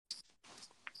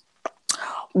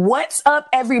What's up,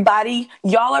 everybody?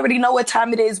 Y'all already know what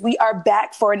time it is. We are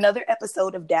back for another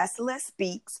episode of Daceless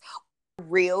Speaks,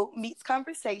 Real Meets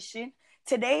Conversation.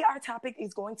 Today, our topic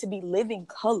is going to be living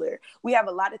color. We have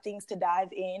a lot of things to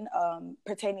dive in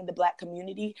pertaining to Black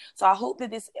community. So I hope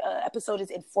that this episode is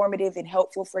informative and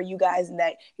helpful for you guys and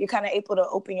that you're kind of able to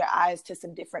open your eyes to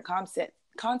some different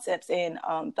concepts and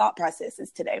thought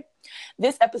processes today.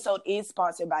 This episode is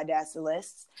sponsored by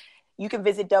Daceless. You can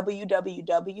visit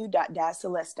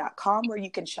www.daceless.com where you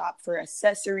can shop for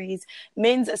accessories.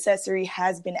 Men's accessory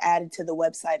has been added to the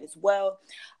website as well.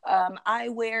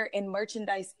 Eyewear and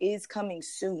merchandise is coming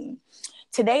soon.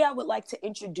 Today, I would like to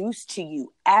introduce to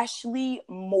you Ashley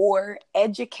Moore,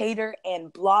 educator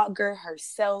and blogger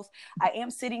herself. I am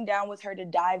sitting down with her to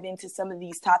dive into some of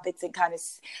these topics and kind of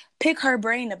pick her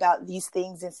brain about these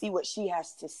things and see what she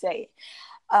has to say.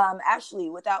 Ashley,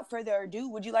 without further ado,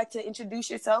 would you like to introduce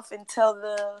yourself and tell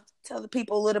the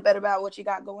people a little bit about what you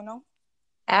got going on?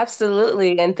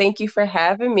 Absolutely, and thank you for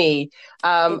having me.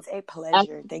 It's a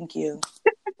pleasure. Thank you.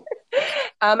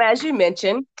 As you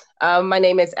mentioned, my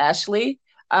name is Ashley,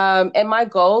 and my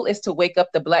goal is to wake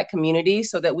up the Black community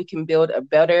so that we can build a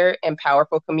better and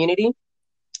powerful community.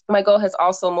 My goal has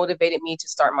also motivated me to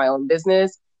start my own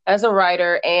business as a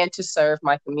writer and to serve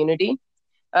my community.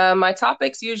 My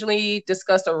topics usually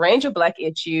discuss a range of Black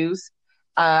issues.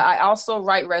 I also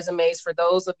write resumes for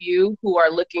those of you who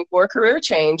are looking for a career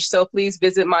change. So please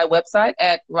visit my website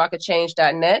at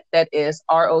rockachange.net. That is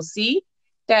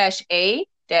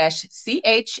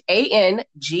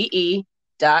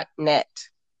ROC-A-CHANGE.net.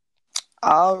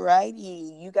 All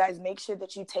righty. You guys make sure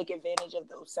that you take advantage of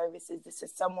those services. This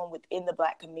is someone within the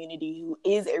Black community who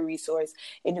is a resource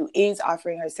and who is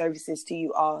offering her services to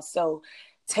you all. So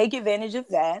take advantage of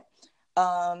that.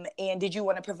 And did you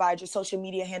want to provide your social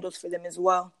media handles for them as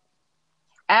well?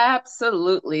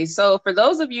 Absolutely. So for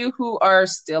those of you who are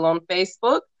still on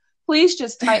Facebook, please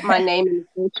just type my name in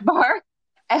the search bar.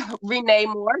 Renee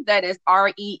Moore. That is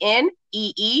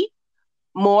RENEE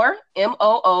Moore,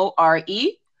 MOORE.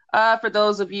 For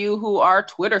those of you who are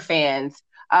Twitter fans,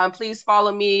 please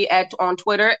follow me on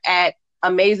Twitter at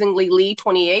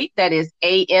AmazinglyLee28. That is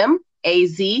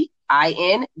AmazinglyLee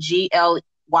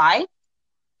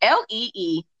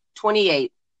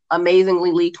 28.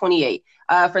 AmazinglyLee28.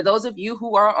 For those of you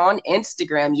who are on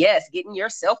Instagram, yes, getting your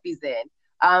selfies in.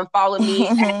 Follow me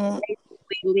at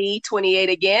AmazinglyLee28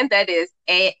 again. That is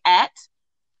at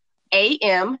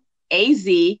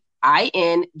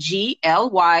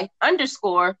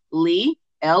Amazingly_Lee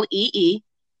LEE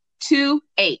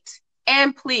 28.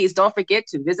 And please don't forget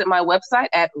to visit my website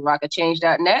at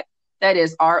rockachange.net. That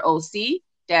is ROC-A-CHANGE-net.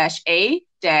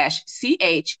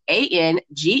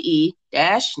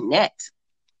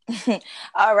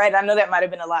 All right. I know that might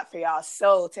have been a lot for y'all.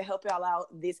 So to help y'all out,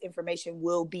 this information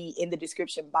will be in the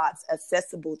description box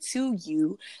accessible to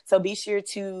you. So be sure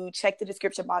to check the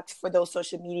description box for those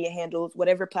social media handles,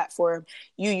 whatever platform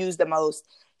you use the most.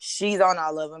 She's on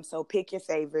all of them. So pick your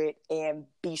favorite and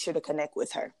be sure to connect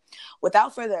with her.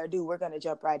 Without further ado, we're going to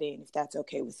jump right in if that's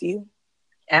okay with you.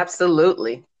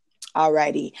 Absolutely.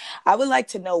 Alrighty. I would like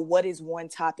to know, what is one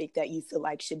topic that you feel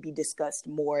like should be discussed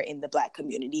more in the Black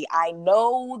community? I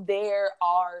know there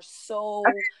are so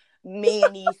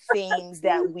many things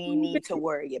that we need to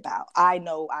worry about. I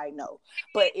know.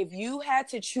 But if you had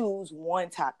to choose one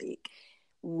topic,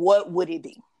 what would it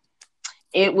be?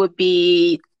 It would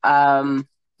be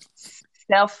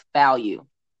self-value.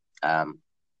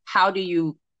 How do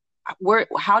you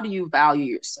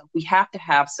value yourself? We have to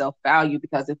have self-value,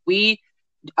 because if we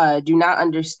do not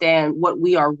understand what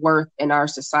we are worth in our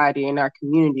society, in our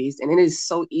communities, and it is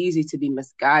so easy to be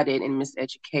misguided and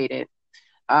miseducated.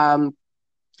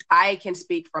 I can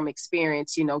speak from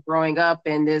experience, growing up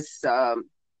in this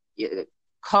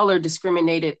color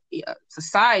discriminated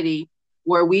society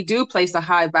where we do place a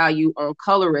high value on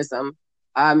colorism.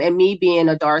 And me being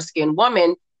a dark-skinned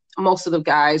woman, most of the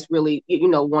guys really,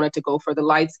 wanted to go for the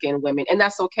light-skinned women, and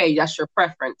that's okay. That's your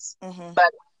preference. Mm-hmm.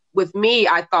 But with me,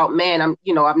 I thought, man, I'm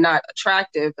not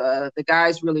attractive. The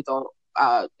guys really don't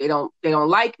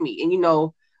like me.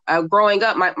 And, growing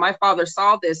up, my father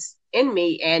saw this in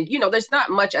me, and, there's not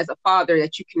much as a father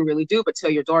that you can really do but tell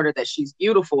your daughter that she's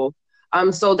beautiful.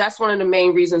 So that's one of the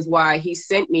main reasons why he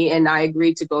sent me, and I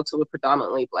agreed to go to a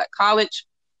predominantly Black college.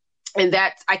 And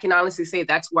I can honestly say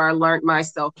that's where I learned my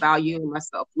self-value and my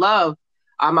self-love.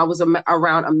 I was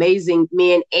around amazing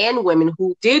men and women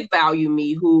who did value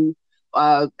me, who,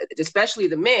 especially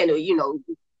the men,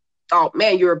 thought,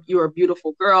 man, you're a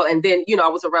beautiful girl. And then, I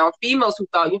was around females who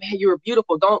thought, man, you're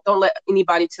beautiful. Don't let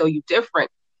anybody tell you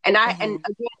different. And and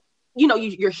again,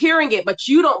 you're hearing it, but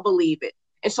you don't believe it.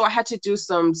 And so I had to do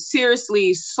some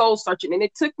seriously soul searching. And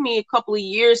it took me a couple of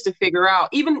years to figure out,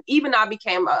 even I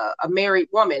became a married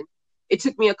woman. It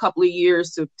took me a couple of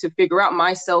years to figure out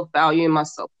my self-value and my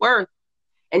self-worth.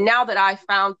 And now that I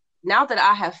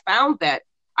have found that,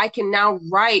 I can now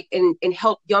write and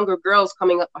help younger girls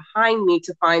coming up behind me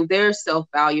to find their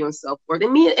self-value and self-worth.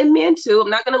 And men too. I'm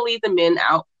not going to leave the men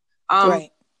out.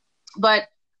 Right. But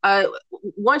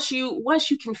once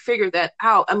you can figure that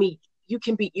out, I mean, you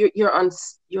can be, you're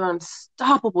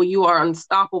unstoppable. You are an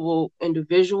unstoppable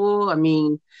individual. I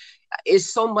mean,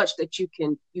 it's so much that you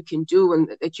can do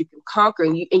and that you can conquer,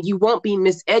 and you won't be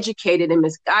miseducated and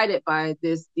misguided by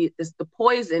the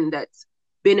poison that's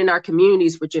been in our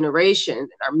communities for generations, and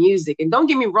our music. And don't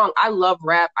get me wrong, I love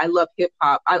rap, I love hip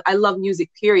hop, I love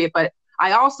music, period. But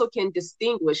I also can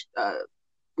distinguish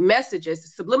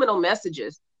messages, subliminal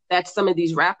messages that some of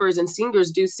these rappers and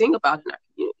singers do sing about in our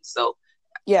community. So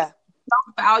yeah,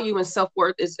 self-value and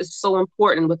self-worth is so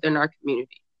important within our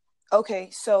community. Okay,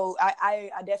 so I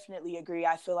definitely agree.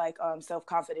 I feel like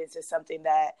self-confidence is something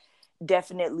that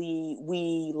definitely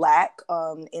we lack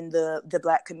in the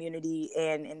Black community,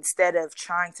 and instead of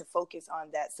trying to focus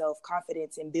on that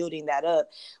self-confidence and building that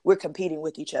up, we're competing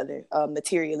with each other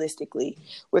materialistically.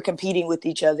 We're competing with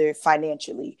each other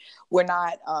financially. We're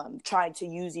not trying to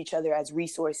use each other as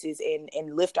resources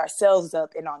and lift ourselves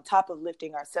up, and on top of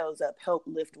lifting ourselves up, help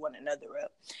lift one another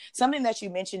up. Something that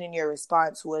you mentioned in your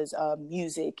response was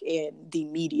music and the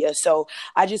media. So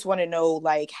I just want to know,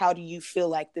 like, how do you feel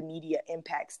like the media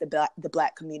impacts the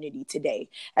Black community today,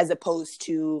 as opposed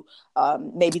to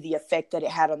maybe the effect that it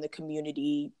had on the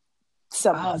community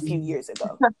a few years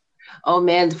ago? Oh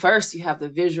man, first you have the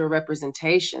visual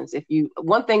representations.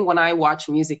 One thing when I watch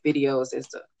music videos is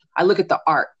I look at the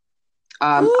art.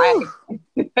 I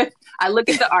look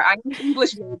at the art. I'm an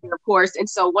English major, of course, and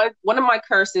so one of my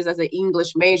curses as an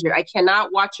English major, I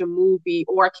cannot watch a movie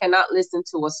or I cannot listen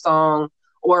to a song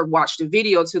or watch the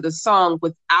video to the song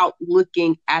without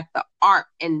looking at the art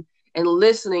and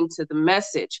listening to the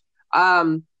message.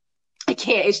 I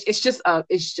can't. It's just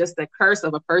a curse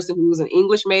of a person who's an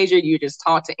English major. You're just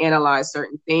taught to analyze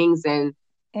certain things, and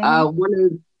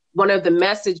one of the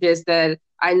messages that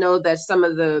I know that some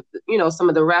of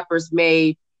the rappers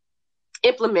may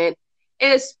implement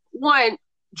is, one,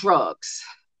 drugs.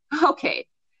 Okay,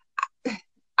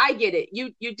 I get it.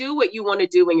 You do what you want to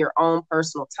do in your own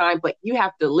personal time, but you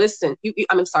have to listen. You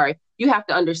have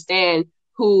to understand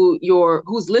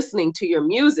who's listening to your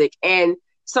music. And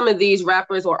some of these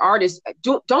rappers or artists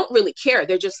don't really care.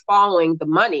 They're just following the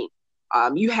money.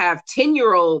 You have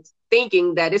 10-year-olds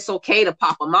thinking that it's okay to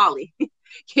pop a Molly.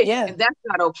 Yeah. And that's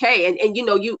not okay. And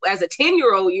you as a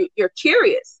 10-year-old, you're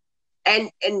curious and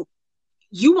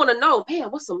you want to know, man,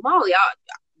 what's a Molly?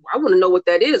 I want to know what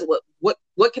that is.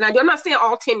 What can I do? I'm not saying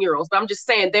all 10-year-olds, but I'm just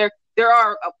saying there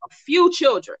are a few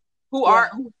children who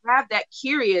have that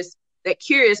curious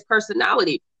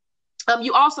personality.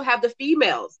 You also have the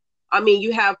females. I mean,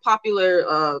 you have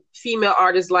popular female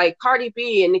artists like Cardi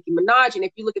B and Nicki Minaj, and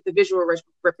if you look at the visual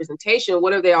representation,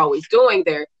 what are they always doing?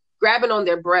 They're grabbing on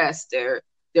their breasts. They're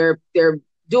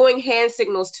doing hand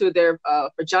signals to their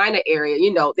vagina area.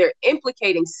 They're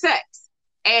implicating sex,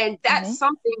 and that's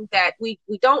something that we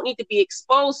don't need to be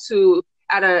exposed to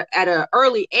at a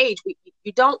early age.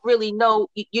 You don't really know.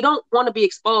 You don't want to be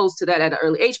exposed to that at an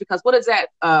early age, because what does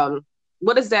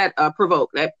that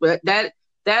provoke?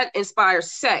 That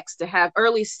inspires sex, to have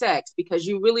early sex, because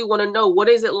you really want to know, what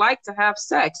is it like to have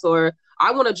sex? Or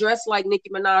I want to dress like Nicki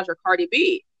Minaj or Cardi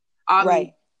B.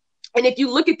 Right. And if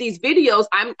you look at these videos,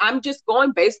 I'm just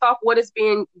going based off what is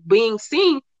being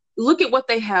seen. Look at what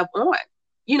they have on.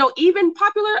 Even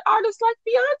popular artists like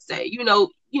Beyonce,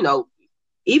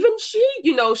 even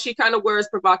she kind of wears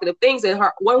provocative things, and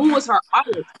who was her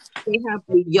audience? They have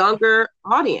a younger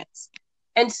audience.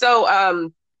 And so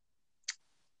I'm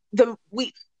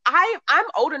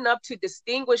old enough to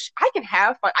distinguish. I can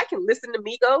have fun. I can listen to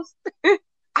Migos.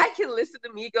 I can listen to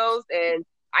Migos, and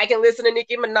I can listen to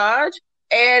Nicki Minaj,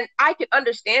 and I can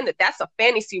understand that that's a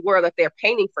fantasy world that they're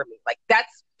painting for me. Like,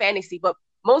 that's fantasy, but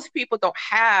most people don't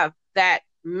have that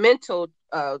mental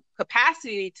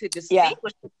capacity to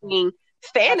distinguish between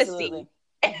fantasy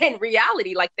and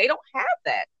reality. Like, they don't have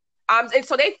that. And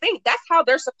so they think that's how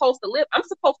they're supposed to live. I'm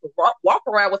supposed to walk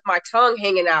around with my tongue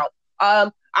hanging out.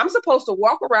 I'm supposed to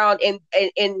walk around and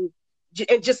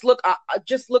just look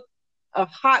a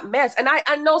hot mess. And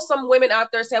I know some women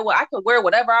out there say, well, I can wear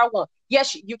whatever I want.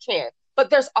 Yes, you can. But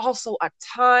there's also a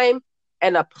time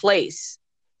and a place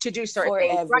to do certain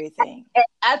things. Everything. Right?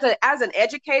 As an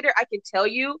educator, I can tell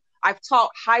you, I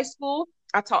taught high school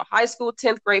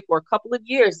 10th grade for a couple of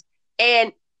years.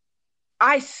 And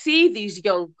I see these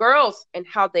young girls and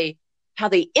how they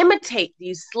imitate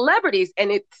these celebrities,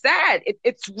 and it's sad.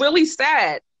 It's really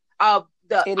sad.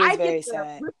 The It is very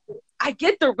sad. I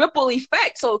get the ripple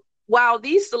effect. So while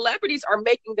these celebrities are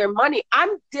making their money,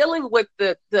 I'm dealing with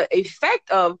the effect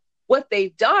of what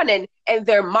they've done, and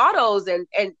their mottos, and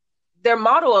their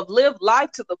motto of live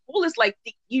life to the fullest. Like,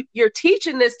 you're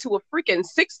teaching this to a freaking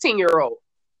 16-year-old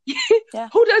Yeah,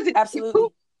 who doesn't absolutely.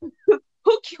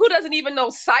 who doesn't even know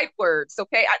sight words.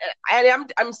 Okay,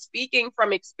 I'm speaking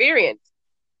from experience.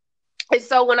 And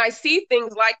so when I see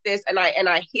things like this, and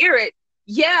I hear it,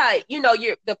 yeah,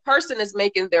 you're the person is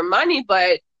making their money,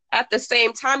 but at the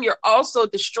same time, you're also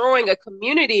destroying a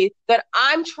community that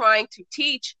I'm trying to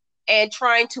teach and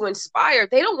trying to inspire.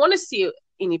 They don't want to see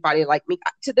anybody like me.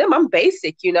 To them, I'm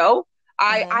basic. Mm-hmm.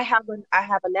 I have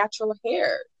a natural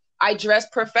hair. I dress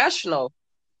professional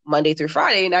Monday through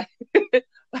Friday, and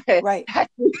Right,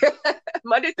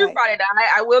 Monday through right. Friday. Now,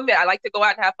 I will admit, I like to go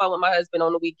out and have fun with my husband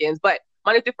on the weekends, but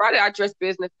Monday through Friday, I dress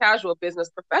business casual, business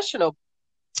professional.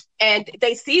 And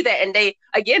they see that, and they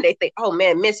think, oh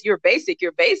man, miss, you're basic.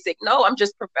 You're basic. No, I'm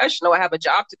just professional. I have a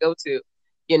job to go to,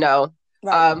 you know.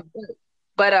 Right. Um,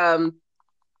 but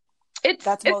it's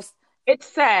That's it's most, it's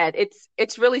sad.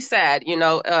 It's really sad,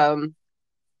 I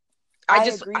I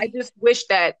agree. just wish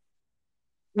that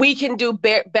we can do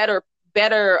better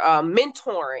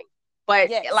mentoring. But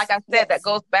like Yes, I said, that yes.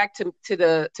 goes back to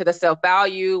the self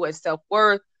value and self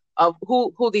worth of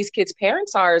who these kids'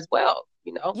 parents are as well.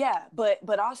 Yeah,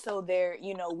 but also there,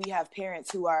 we have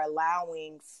parents who are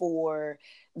allowing for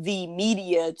the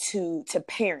media to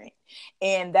parent.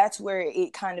 And that's where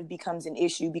it kind of becomes an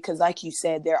issue because like you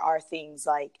said, there are things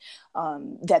like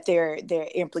that they're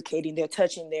implicating, they're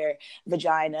touching their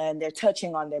vagina and they're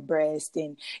touching on their breast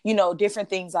and different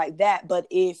things like that. But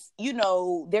if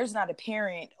there's not a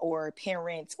parent or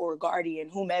parents or guardian,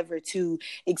 whomever, to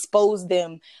expose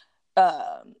them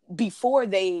before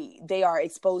they are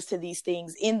exposed to these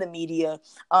things in the media,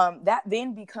 that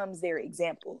then becomes their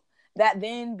example, that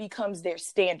then becomes their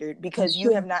standard, because That's you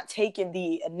true. have not taken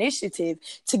the initiative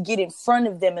to get in front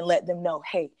of them and let them know,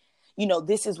 hey,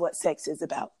 this is what sex is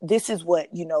about, this is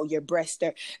what your breasts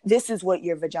are, this is what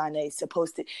your vagina is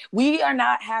supposed to. We are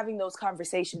not having those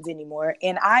conversations anymore,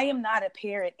 and I am not a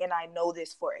parent, and I know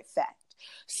this for a fact.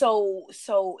 So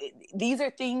these are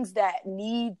things that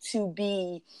need to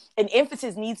be, an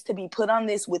emphasis needs to be put on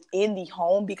this within the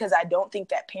home, because I don't think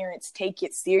that parents take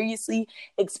it seriously,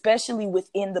 especially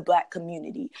within the Black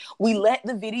community. We let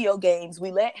the video games, we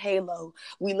let Halo,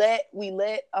 we let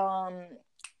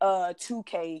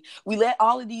 2K, we let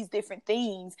all of these different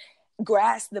things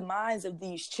grasp the minds of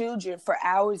these children for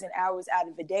hours and hours out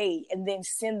of a day, and then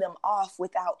send them off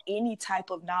without any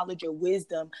type of knowledge or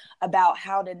wisdom about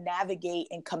how to navigate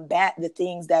and combat the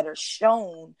things that are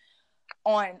shown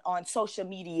on social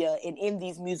media and in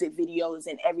these music videos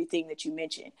and everything that you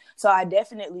mentioned. So I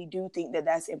definitely do think that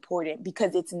that's important,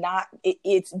 because it's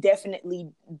definitely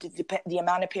the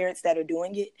amount of parents that are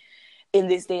doing it in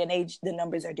this day and age, the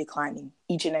numbers are declining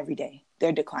each and every day.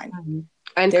 They're declining. Mhm.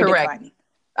 And They're correct. declining.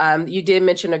 You did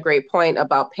mention a great point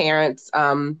about parents,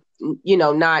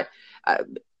 not uh,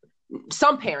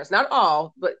 some parents, not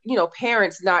all, but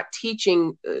parents not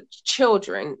teaching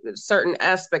children certain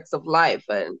aspects of life,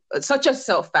 and such as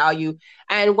self value.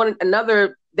 And one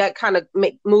another that kind of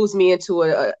moves me into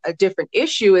a different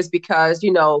issue is because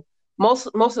most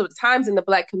of the times in the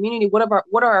Black community, what are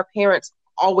our parents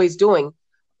always doing?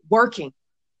 Working.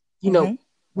 You know,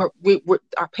 Mm-hmm.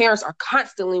 our parents are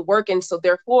constantly working, so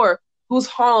therefore, who's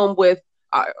home with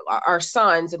our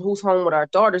sons and who's home with our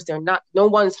daughters? They're not. No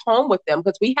one's home with them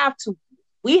because we have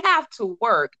to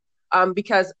work,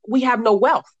 because we have no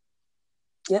wealth.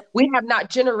 Yep. We have not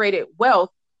generated wealth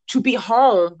to be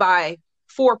home by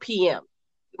 4 p.m.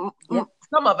 Yep.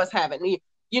 Some of us haven't.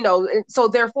 So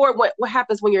therefore, what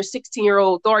happens when your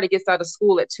 16-year-old daughter gets out of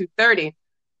school at 2:30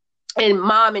 and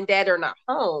mom and dad are not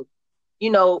home?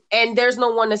 And there's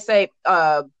no one to say,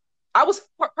 I was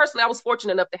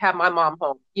fortunate enough to have my mom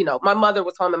home. My mother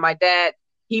was home, and my dad,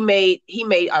 he made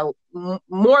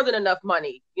more than enough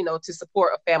money, to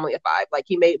support a family of five. Like,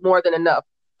 he made more than enough.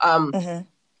 Um, Mm-hmm.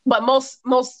 but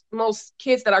most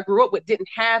kids that I grew up with didn't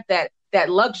have that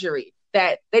luxury,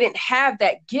 that they didn't have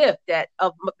that gift that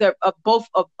of both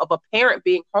of a parent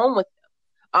being home with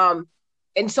them.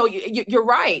 And so you're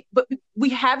right, but we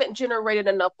haven't generated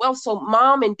enough wealth. So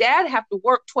mom and dad have to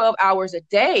work 12 hours a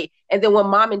day, and then when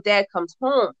mom and dad comes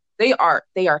home, they are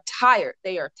tired.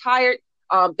 They are tired.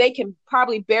 They can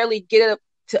probably barely get up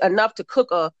to enough to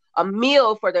cook a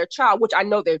meal for their child, which I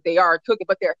know they are cooking,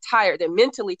 but they're tired. They're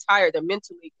mentally tired. They're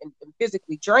mentally and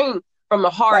physically drained from a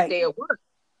hard Right. day of work.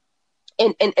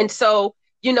 And so,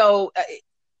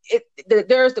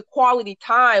 there's the quality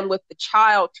time with the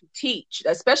child to teach,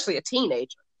 especially a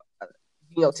teenager,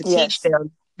 to teach Yes.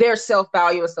 them their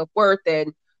self-value and self-worth,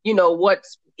 and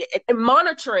what's and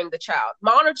monitoring the child,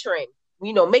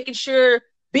 making sure,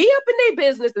 be up in their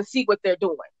business and see what they're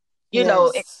doing.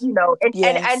 Yes. And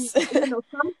Yes.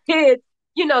 some kids,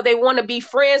 they want to be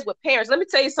friends with parents. Let me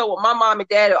tell you something. What my mom and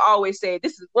dad always say: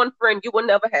 this is one friend you will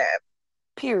never have.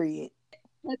 Period.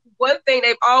 That's one thing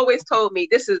they've always told me.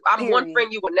 I'm one Period.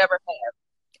 friend you will never have.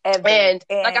 Ever. And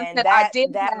like I And said, I that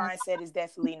did that have. mindset is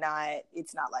definitely not,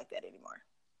 it's not like that anymore.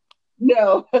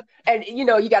 No, and you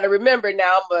got to remember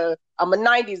now, I'm a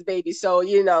 '90s baby, so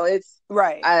it's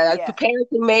Right. the Yeah.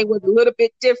 parenting made was a little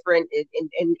bit different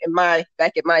in my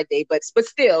back in my day, but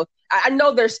still, I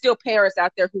know there's still parents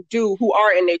out there who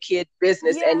are in their kids'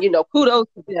 business, and Yeah. kudos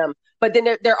to them. But then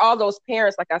there are all those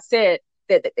parents, like I said,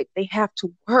 that they have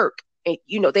to work, and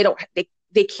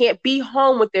they can't be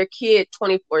home with their kid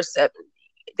 24/7.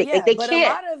 Yeah, They but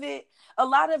can't. a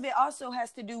lot of it also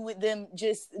has to do with them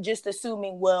just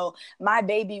assuming, well, my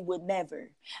baby would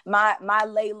never, my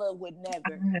Layla would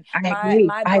never, I my agree.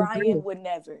 my I agree. Brian would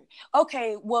never.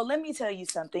 Okay, well, let me tell you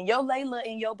something. Your Layla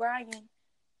and your Brian,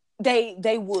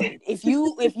 they would, if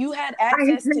you had I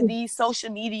access to agree. these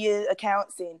social media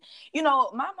accounts. And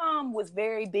my mom was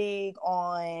very big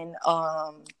on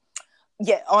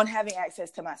on having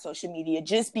access to my social media,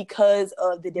 just because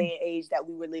of the day and age that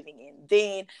we were living in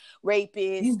then.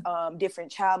 Rapists,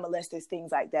 different child molesters,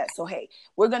 things like that. So hey,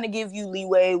 we're going to give you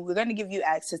leeway, we're going to give you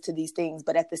access to these things,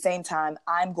 but at the same time,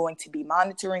 I'm going to be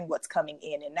monitoring what's coming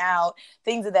in and out,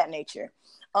 things of that nature.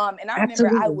 And I remember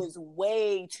I Absolutely. was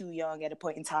way too young at a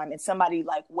point in time, and somebody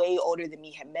like way older than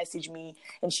me had messaged me,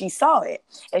 and she saw it,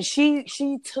 and she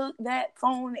took that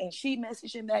phone and she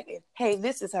messaged him back, and hey,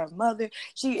 this is her mother.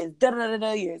 She is da da da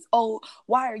da years old.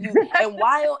 Why are you? And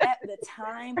while at the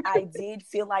time I did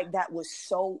feel like that was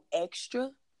so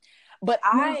extra, but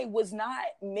Yeah. I was not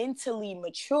mentally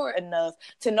mature enough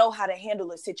to know how to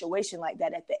handle a situation like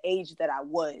that at the age that I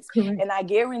was. Correct. And I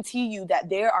guarantee you that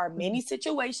there are many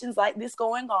situations like this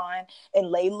going on in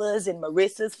Layla's and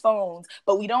Marissa's phones,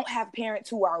 but we don't have parents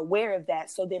who are aware of that.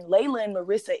 So then Layla and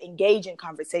Marissa engage in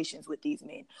conversations with these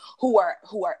men who are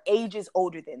ages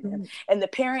older than them. And the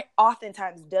parent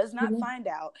oftentimes does not find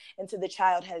out until the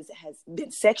child has been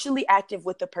sexually active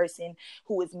with the person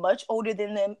who is much older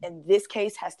than them. And this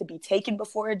case has to be taken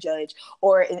before a judge,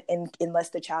 or unless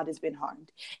the child has been harmed.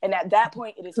 And at that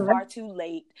point, it is Correct. far too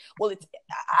late. Well,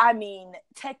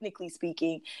 technically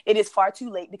speaking, it is far too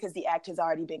late, because the act has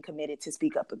already been committed, to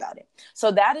speak up about it.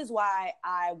 So that is why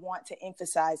I want to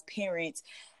emphasize parents,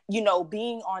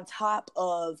 being on top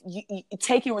of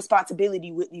taking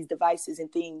responsibility with these devices and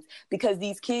things, because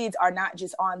these kids are not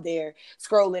just on there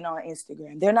scrolling on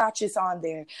Instagram. They're not just on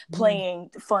there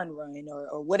playing Fun Run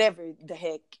or whatever the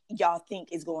heck y'all think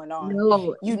is going on.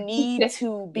 No. You need to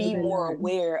No, be they're more not.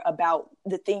 aware about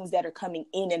the things that are coming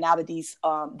in and out of these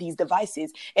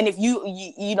devices. And if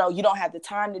you don't have the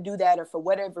time to do that, or for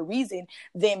whatever reason,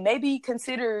 then maybe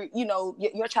consider,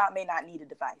 your child may not need a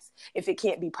device if it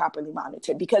can't be properly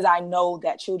monitored, because I know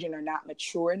that children are not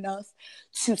mature enough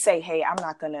to say, hey, I'm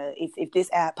not gonna, if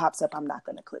this ad pops up, I'm not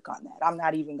gonna click on that, I'm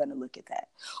not even gonna look at that.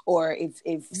 Or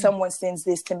if someone sends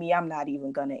this to me, I'm not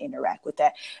even gonna interact with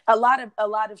that. A lot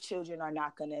of children are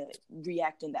not gonna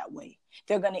react in that way.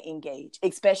 They're going to engage,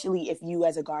 especially if you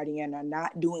as a guardian are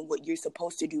not doing what you're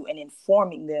supposed to do and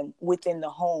informing them within the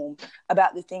home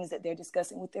about the things that they're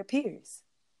discussing with their peers.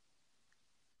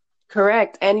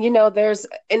 Correct. And there's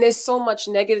so much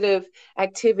negative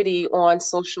activity on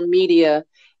social media.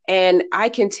 And I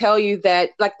can tell you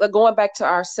that, like, going back to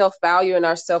our self-value and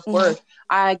our Mm-hmm. self-worth,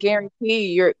 I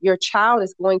guarantee your child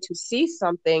is going to see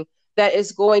something that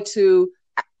is going to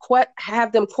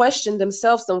have them question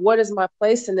themselves on, what is my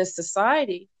place in this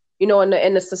society? In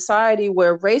the society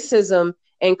where racism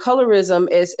and colorism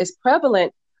is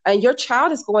prevalent, and your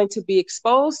child is going to be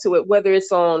exposed to it, whether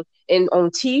it's on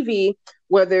TV,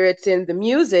 whether it's in the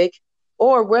music,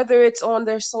 or whether it's on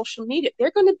their social media.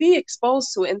 They're going to be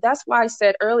exposed to it. And that's why I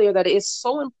said earlier that it is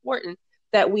so important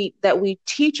that we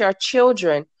teach our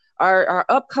children, our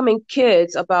upcoming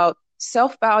kids, about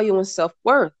self-value and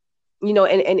self-worth,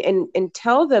 and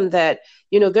tell them that,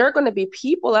 there are going to be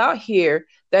people out here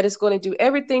that is going to do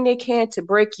everything they can to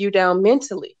break you down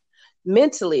mentally,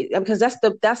 because that's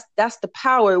the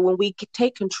power when we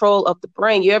take control of the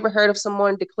brain. You ever heard of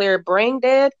someone declare brain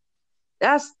dead?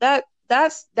 That's the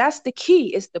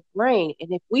key, is the brain.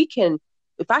 And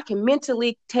if I can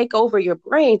mentally take over your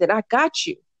brain, then I got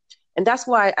you. And that's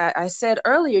why I said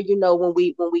earlier, when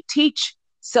we teach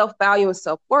self-value and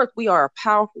self-worth, we are a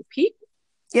powerful people.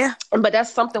 Yeah. But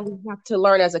that's something we have to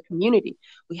learn as a community.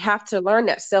 We have to learn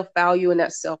that self-value and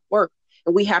that self-worth.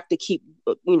 And we have to keep,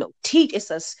 teach.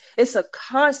 It's a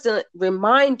constant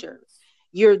reminder.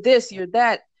 You're this, you're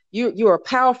that. You're a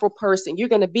powerful person. You're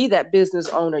going to be that business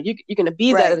owner. You're going to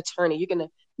be that Right. attorney. You're going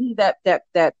to be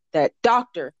that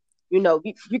doctor. You're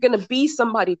going to be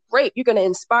somebody great. You're going to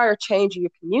inspire change in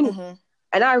your community. Mm-hmm.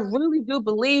 And I really do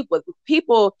believe with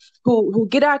people who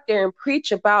get out there and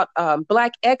preach about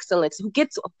Black excellence, who get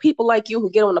people like you who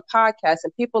get on the podcast,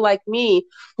 and people like me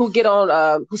who get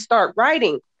on, who start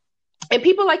writing, and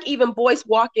people like even Boyce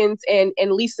Watkins and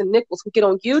Lisa Nichols who get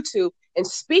on YouTube and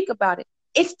speak about it.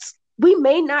 We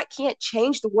can't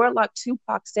change the world like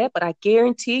Tupac said, but I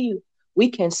guarantee you, we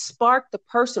can spark the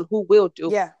person who will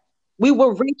do it. Yeah. We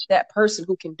will reach that person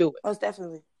who can do it. Most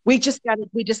definitely. We just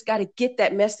gotta get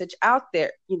that message out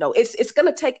there. It's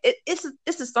gonna take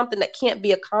this is something that can't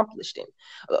be accomplished in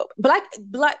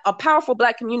a powerful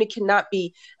Black community cannot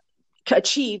be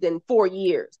achieved in 4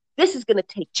 years. This is gonna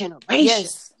take generations.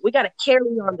 Yes. We gotta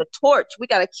carry on the torch. We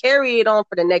gotta carry it on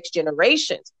for the next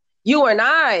generations. You and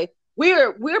I,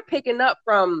 we're picking up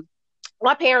from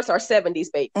my parents are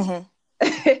 70s babies.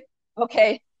 Mm-hmm.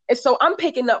 Okay. And so I'm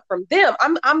picking up from them.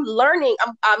 I'm learning.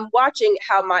 I'm watching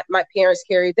how my parents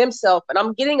carry themselves, and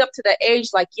I'm getting up to the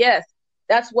age like, yes,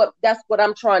 that's what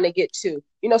I'm trying to get to.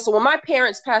 So when my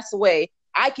parents pass away,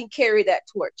 I can carry that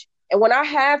torch. And when I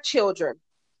have children,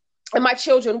 and my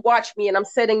children watch me, and I'm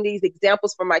setting these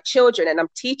examples for my children, and I'm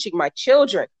teaching my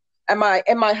children, and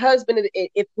my husband,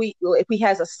 if he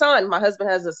has a son, my husband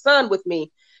has a son with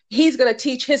me, he's gonna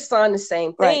teach his son the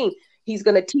same thing. Right. He's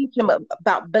going to teach him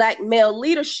about Black male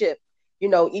leadership,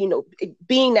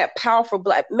 being that powerful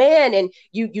Black man, and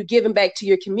you giving back to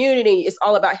your community. It's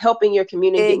all about helping your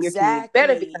community, getting your community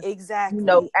better. Because, exactly.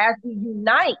 As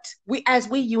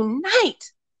we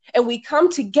unite and we come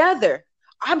together,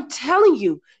 I'm telling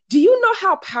you, do you know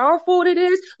how powerful it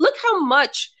is? Look how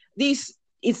much the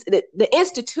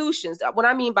institutions, what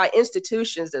I mean by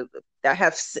institutions that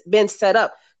have been set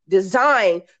up,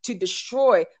 designed to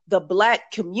destroy the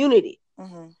Black community.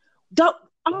 Mm-hmm.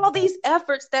 All these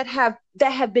efforts that have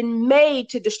been made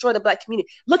to destroy the Black community,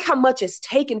 look how much it's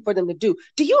taken for them to do.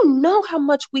 Do you know how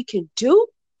much we can do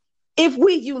if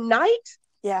we unite?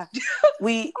 Yeah.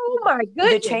 Oh my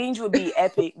goodness. The change would be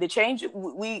epic. The change,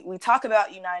 we talk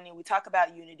about uniting, we talk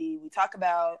about unity, we talk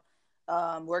about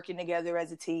working together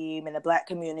as a team in the Black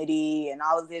community and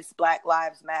all of this Black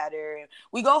Lives Matter.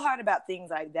 We go hard about things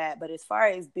like that. But as far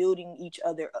as building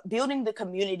the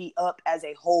community up as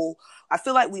a whole, I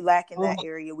feel like we lack in that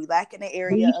area. We lack in the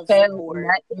area of support.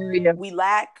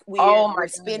 We're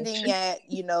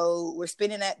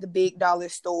spending at the big dollar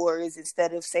stores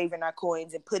instead of saving our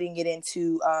coins and putting it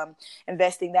into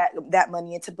investing that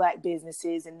money into Black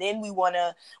businesses. And then we want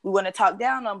to talk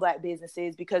down on Black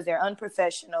businesses because they're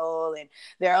unprofessional and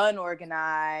they're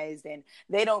unorganized and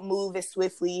they don't move as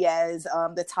swiftly as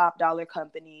the top dollar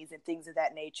companies and things of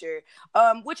that nature,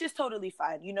 which is totally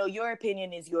fine. Your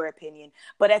opinion is your opinion.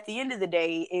 But at the end of the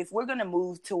day, if we're going to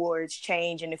move towards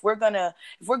change and if we're going to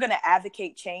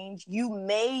advocate change, you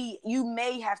may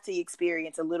have to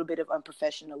experience a little bit of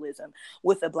unprofessionalism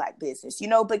with a Black business,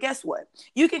 but guess what?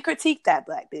 You can critique that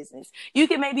Black business. You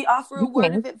can maybe offer a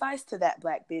word of advice to that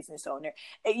Black business owner.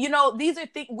 These are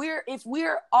things if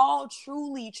we're all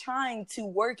truly trying to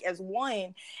work as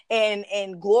one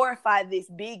and glorify this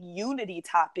big unity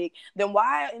topic, then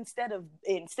why instead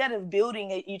of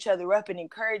building each other up and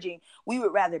encouraging, we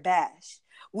would rather bash.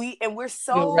 We're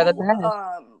so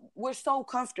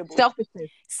comfortable.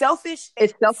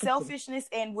 Selfishness,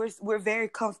 and we're very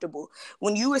comfortable.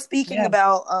 When you were speaking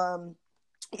about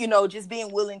just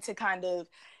being willing to kind of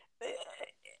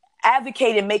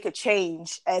advocate and make a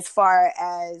change as far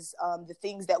as the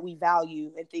things that we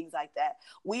value and things like that,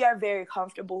 we are very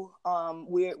comfortable.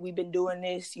 We've been doing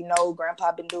this,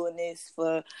 Grandpa been doing this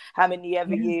for how many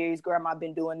ever years, Grandma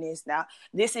been doing this. Now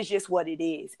this is just what it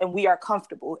is, and we are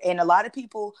comfortable, and a lot of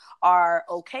people are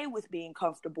okay with being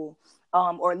comfortable,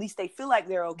 or at least they feel like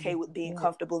they're okay with being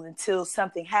comfortable until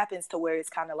something happens to where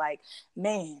it's kind of like,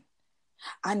 man,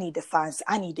 I need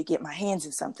to get my hands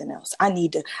in something else. I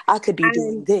could be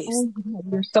doing this.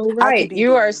 You're so right.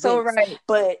 You are so right.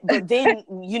 But then,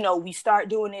 we start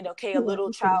doing it. Okay. A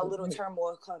little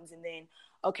turmoil comes, and then,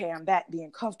 okay, I'm back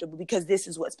being comfortable because this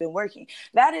is what's been working.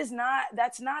 That's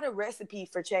not a recipe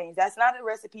for change. That's not a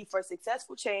recipe for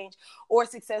successful change or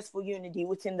successful unity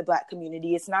within the Black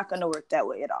community. It's not going to work that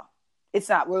way at all. It's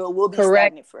not. We'll be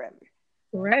stagnant forever.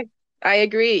 Correct. I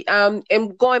agree.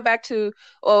 And going back to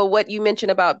what you mentioned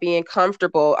about being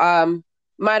comfortable,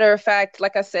 matter of fact,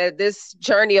 like I said, this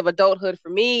journey of adulthood for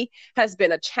me has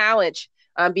been a challenge.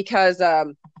 because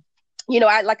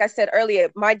like I said earlier,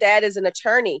 my dad is an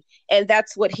attorney, and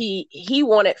that's what he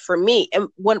wanted for me.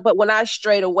 But when I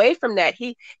strayed away from that,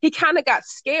 he kind of got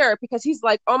scared, because he's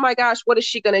like, oh my gosh, what is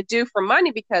she going to do for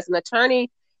money? Because an attorney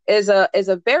is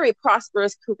a very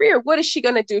prosperous career. What is she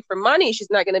going to do for money? She's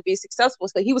not going to be successful.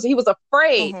 So he was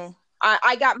afraid. Mm-hmm.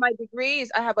 I got my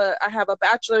degrees. I have a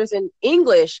bachelor's in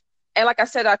English, and like I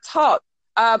said, I taught.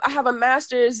 I have a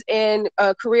master's in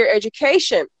career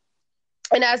education.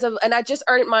 And I just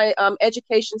earned my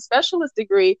education specialist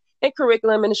degree in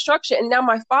curriculum and instruction. And now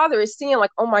my father is seeing,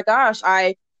 like, oh my gosh,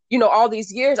 all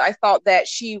these years I thought that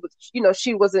she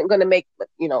wasn't going to make,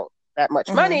 that much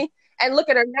money. And look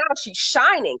at her now, she's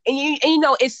shining. And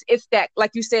it's that,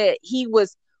 like you said, he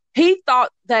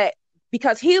thought that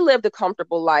because he lived a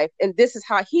comfortable life and this is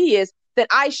how he is, that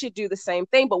I should do the same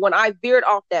thing. But when I veered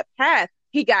off that path,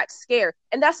 he got scared.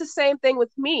 And that's the same thing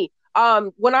with me.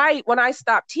 When I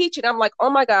stopped teaching, I'm like, oh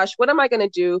my gosh, what am I going to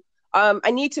do?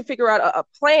 I need to figure out a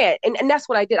plan. And that's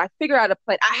what I did. I figured out a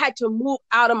plan. I had to move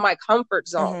out of my comfort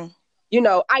zone.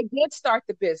 I did start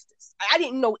the business. I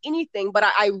didn't know anything, but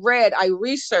I read, I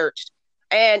researched.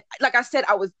 And like I said,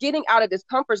 I was getting out of this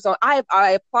comfort zone.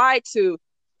 I applied to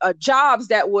jobs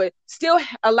that would still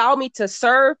allow me to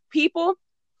serve people,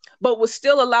 but would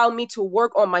still allow me to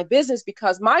work on my business,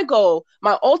 because my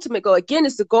ultimate goal, again,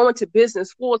 is to go into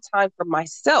business full time for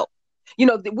myself. You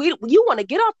want to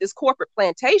get off this corporate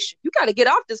plantation. You got to get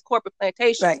off this corporate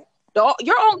plantation. Right.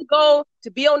 Your only goal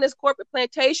to be on this corporate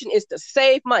plantation is to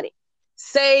save money.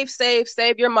 Save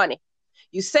your money.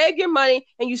 You save your money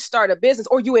and you start a business,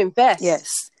 or you invest.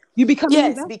 Yes. You become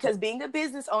because being a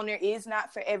business owner is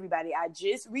not for everybody. I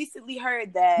just recently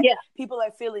heard that people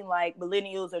are feeling like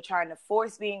millennials are trying to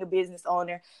force being a business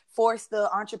owner, force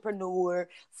the entrepreneur,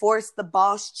 force the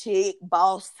boss chick,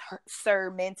 boss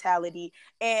sir mentality.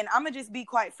 And I'm gonna just be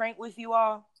quite frank with you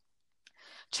all.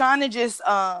 Trying to just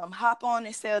hop on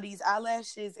and sell these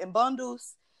eyelashes in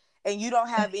bundles, and you don't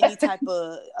have any type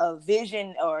of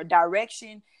vision or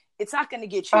direction, it's not going to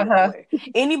get you nowhere.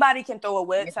 Anybody can throw a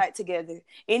website together.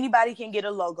 Anybody can get a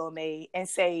logo made and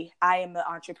say, I am an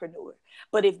entrepreneur.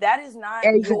 But if that is not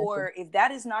if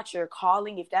that is not your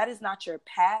calling, if that is not your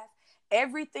path,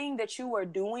 everything that you are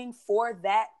doing for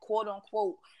that quote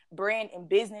unquote brand and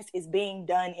business is being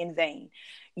done in vain.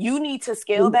 You need to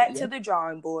scale back to the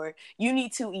drawing board. You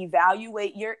need to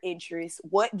evaluate your interests.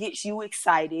 What gets you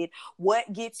excited?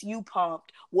 What gets you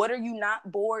pumped? What are you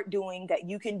not bored doing that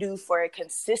you can do for a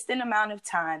consistent amount of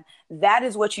time? That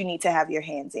is what you need to have your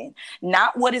hands in.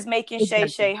 Not what is making Shay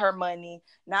Shay her money,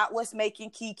 not what's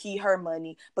making Kiki her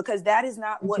money, because that is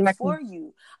not what's for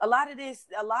you. A lot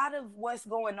of what's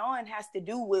going on has to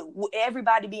do with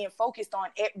everybody being focused on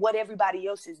what everybody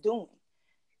else is doing.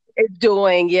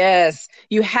 Yes.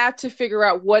 You have to figure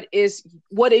out what is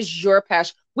your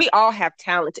passion. We all have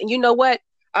talents. And you know what?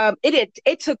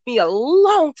 It took me a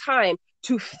long time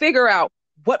to figure out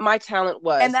what my talent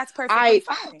was. And that's perfectly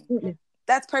fine.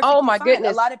 That's perfectly fine. Oh my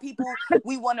goodness. A lot of people,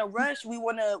 we want to rush. We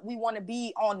want to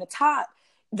be on the top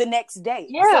the next day.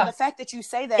 So the fact that you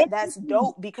say that, that's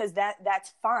dope, because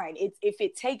that's fine. If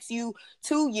it takes you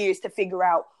 2 years to figure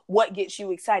out what gets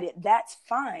you excited, that's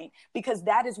fine, because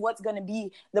that is what's going to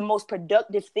be the most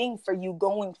productive thing for you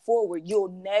going forward. You'll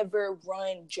never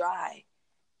run dry.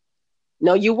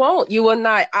 No, you won't. You will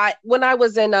not. When I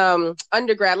was in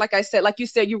undergrad, like you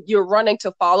said, you're running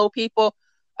to follow people.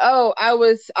 Oh, I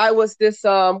was this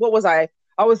what was I?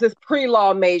 I was this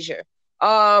pre-law major.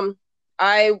 I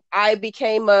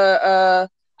became I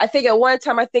think at one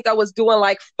time I was doing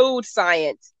like food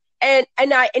science, and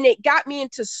it got me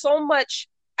into so much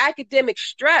academic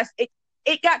stress. It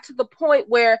got to the point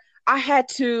where I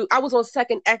was on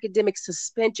second academic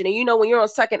suspension. And when you're on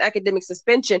second academic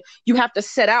suspension, you have to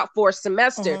set out for a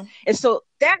semester. And so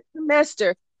that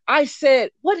semester I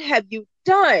said, what have you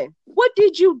done? What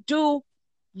did you do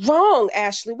wrong,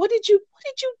 Ashley? What did you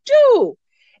do?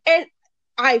 And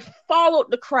I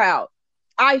followed the crowd.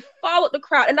 And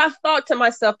I thought to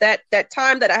myself that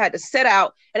time that I had to set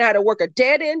out and I had to work a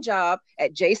dead-end job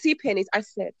at JCPenney's, I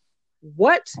said,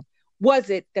 what was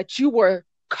it that you were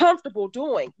comfortable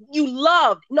doing? You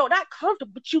loved, no, not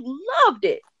comfortable, but you loved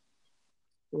it.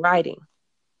 Writing.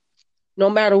 No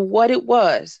matter what it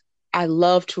was, I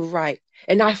loved to write.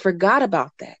 And I forgot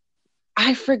about that.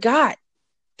 I forgot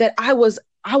that I was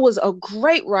a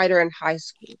great writer in high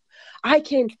school. I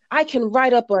can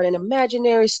write up an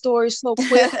imaginary story so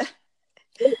quick.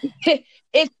 I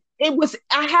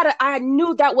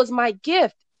knew that was my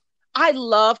gift. I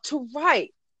love to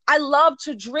write. I love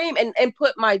to dream and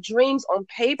put my dreams on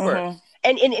paper.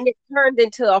 And it turned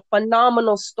into a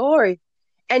phenomenal story.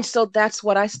 And so that's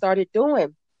what I started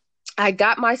doing. I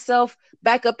got myself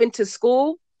back up into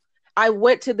school. I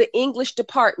went to the English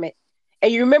department.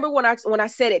 And you remember when I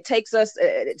said it takes us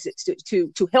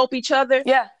to help each other?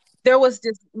 Yeah. There was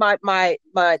this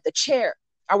the chair.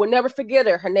 I will never forget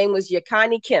her. Her name was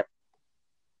Yakani Kemp,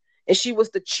 and she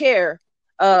was the chair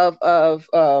of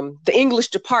the English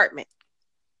department.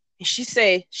 And she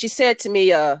said to me,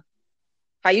 "How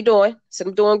you doing?" I said,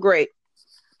 "I'm doing great."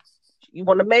 "You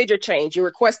want a major change? You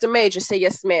request a major?" I said,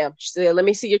 "Yes, ma'am." She said, "Let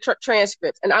me see your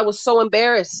transcripts." And I was so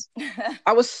embarrassed.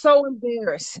 I was so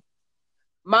embarrassed.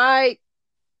 My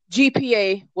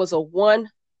GPA was a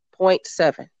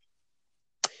 1.7.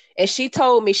 And she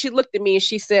told me, she looked at me and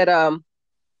she said, I'm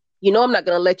not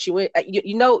going to let you in.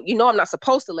 You know, I'm not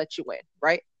supposed to let you in,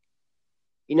 right?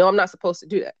 You know, I'm not supposed to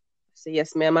do that. I said,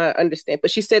 "Yes, ma'am, I understand."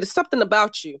 But she said, "It's something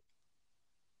about you.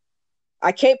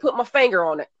 I can't put my finger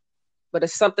on it, but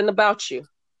it's something about you.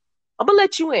 I'm going to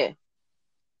let you in.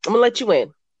 I'm going to let you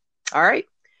in." All right.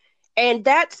 And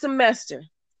that semester,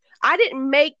 I didn't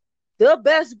make the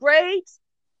best grades,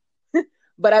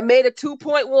 but I made a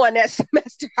 2.1 that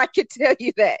semester. I can tell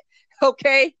you that.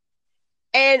 Okay.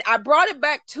 And I brought it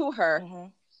back to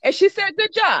her, and she said,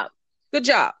 "Good job. Good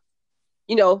job.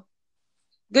 You know,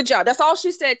 good job." That's all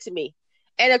she said to me.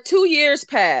 And 2 years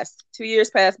passed. 2 years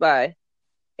passed by,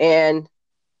 and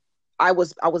I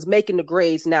was making the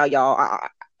grades now, y'all.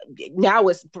 Now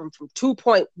it's from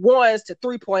 2.1s to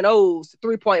 3.0s to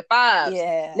 3.5s.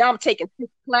 Yeah. Now I'm taking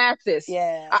 6 classes.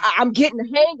 Yeah. I'm getting the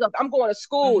hang of. I'm going to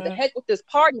school. The heck with this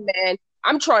party, man.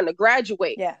 I'm trying to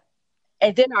graduate. Yeah.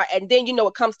 And then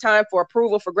it comes time for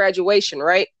approval for graduation,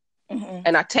 right?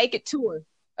 And I take it to her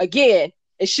again,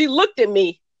 and she looked at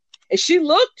me, and she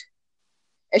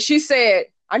said,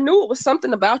 "I knew it was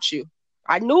something about you.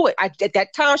 I knew it." At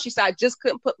that time, she said, "I just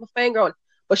couldn't put my finger on it."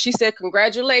 But she said,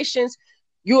 "Congratulations,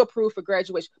 you approved for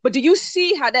graduation." But do you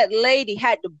see how that lady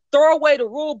had to throw away the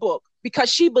rule book because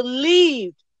she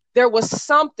believed there was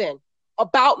something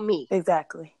about me?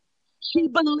 Exactly. She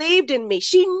believed in me.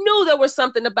 She knew there was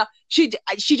something about. She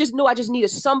just knew I just needed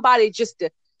somebody just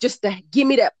to give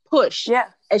me that push. Yeah.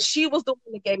 And she was the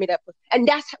one that gave me that push. And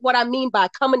that's what I mean by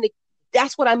coming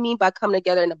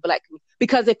together in the Black community.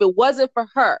 Because if it wasn't for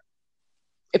her,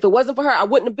 I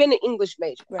wouldn't have been an English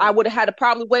major. Right. I would have had to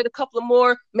probably wait a couple of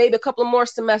more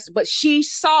semesters. But she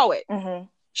saw it.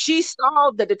 She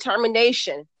saw the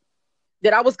determination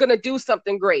that I was going to do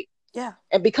something great. Yeah.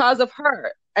 And because of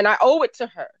her, and I owe it to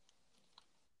her,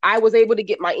 I was able to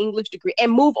get my English degree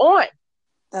and move on.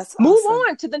 That's awesome. Move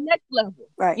on to the next level.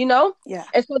 Right. You know? Yeah.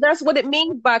 And so that's what it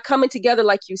means by coming together,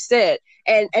 like you said,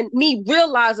 and me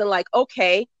realizing, like,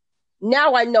 okay,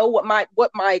 now I know what my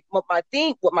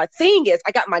thing is.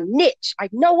 I got my niche. I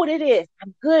know what it is.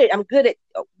 I'm good at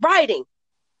writing.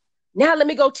 Now let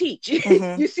me go teach.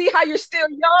 You see how you're still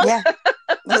young? Yeah.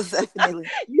 Most definitely.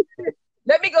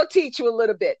 Let me go teach you a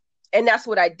little bit. And that's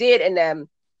what I did. And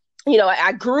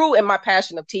I grew in my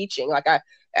passion of teaching. Like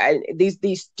these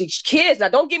kids. Now,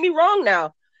 don't get me wrong.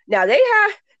 Now they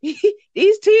have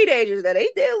these teenagers that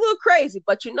they're a little crazy,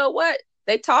 but you know what?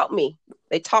 They taught me.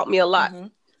 They taught me a lot.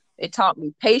 They taught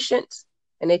me patience,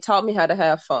 and they taught me how to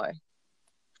have fun.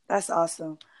 That's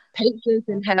awesome. Patience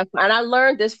and have fun. And I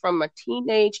learned this from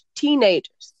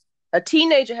teenagers. A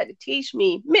teenager had to teach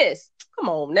me, "Miss, come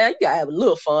on now, you gotta have a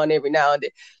little fun every now and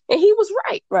then." And he was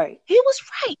right. Right. He was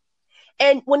right.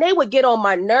 And when they would get on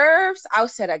my nerves, I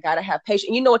said, I got to have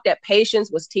patience. You know what that patience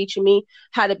was teaching me?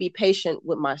 How to be patient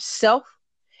with myself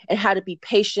and how to be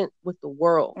patient with the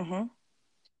world.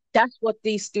 That's what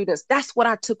that's what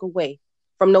I took away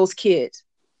from those kids.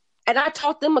 And I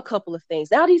taught them a couple of things.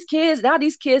 Now these kids,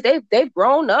 they've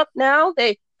grown up now.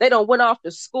 They don't went off to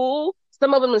school.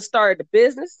 Some of them have started a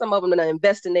business. Some of them are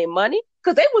investing their money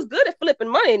because they was good at flipping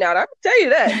money. Now, I can tell you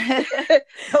that.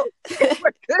 They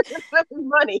were good at flipping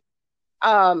money.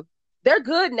 They're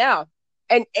good now.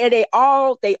 And they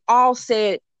all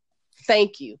said,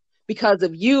 "Thank you. Because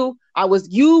of you,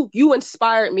 you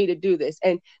inspired me to do this."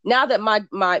 And now that my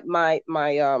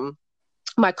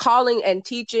calling and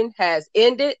teaching has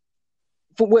ended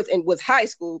with high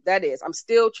school, that is, I'm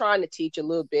still trying to teach a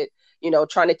little bit,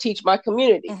 trying to teach my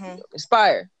community,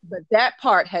 inspire. But that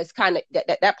part has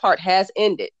that part has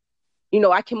ended.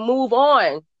 I can move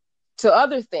on to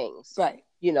other things. Right.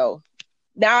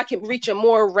 Now I can reach a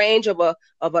more range of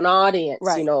an audience,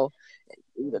 right.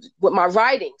 With my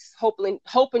writings,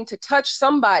 hoping to touch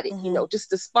somebody, just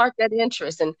to spark that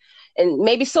interest. And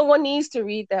maybe someone needs to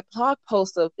read that blog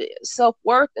post of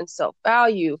self-worth and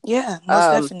self-value. Yeah,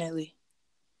 most definitely.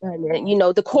 And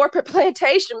the corporate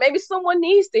plantation, maybe someone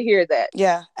needs to hear that.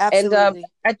 Yeah, absolutely.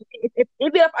 Even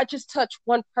if I just touch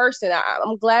one person,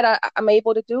 I'm glad I'm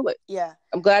able to do it. Yeah.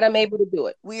 I'm glad I'm able to do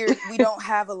it. We don't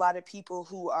have a lot of people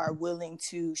who are willing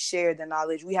to share the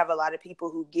knowledge. We have a lot of people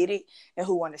who get it and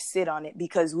who want to sit on it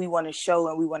because we want to show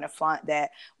and we want to flaunt that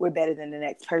we're better than the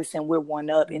next person. We're one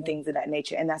up and things of that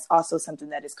nature. And that's also something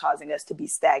that is causing us to be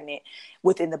stagnant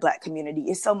within the Black community.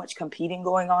 It's so much competing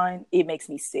going on. It makes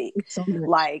me sick. So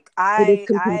like I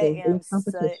am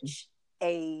such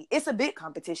it's a big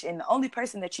competition. The only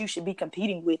person that you should be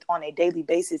competing with on a daily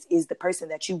basis is the person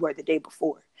that you were the day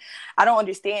before. I don't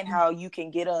understand how you can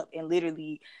get up and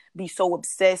literally be so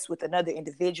obsessed with another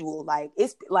individual. Like,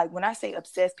 it's like when I say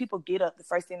obsessed, people get up, the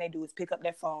first thing they do is pick up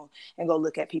their phone and go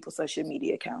look at people's social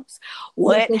media accounts.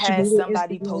 What has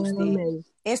somebody posted?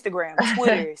 Instagram,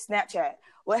 Twitter, Snapchat.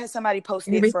 What has somebody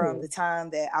posted from the time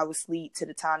that I was asleep to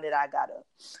the time that I got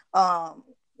up?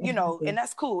 You know, and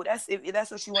that's cool. If that's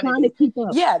what you want to keep up.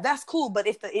 Yeah, that's cool. But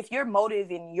if your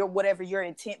motive and your whatever your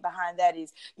intent behind that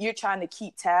is, you're trying to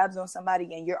keep tabs on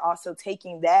somebody and you're also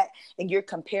taking that and you're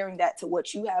comparing that to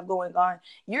what you have going on,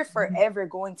 you're forever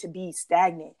going to be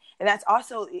stagnant. And that's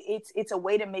also it's a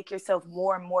way to make yourself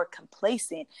more and more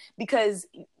complacent because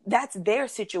that's their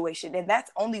situation and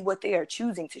that's only what they are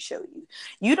choosing to show you.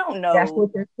 You don't know. That's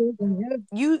what they're choosing.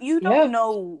 Yeah. You don't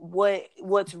know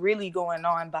what's really going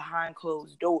on behind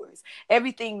closed doors.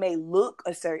 Everything may look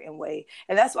a certain way,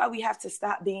 and that's why we have to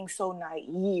stop being so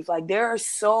naive. Like there's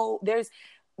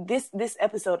this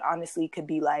episode honestly could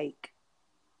be like,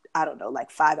 I don't know,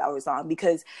 like 5 hours long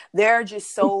because there are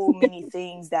just so many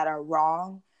things that are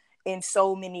wrong and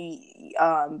so many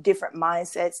different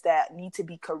mindsets that need to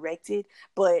be corrected.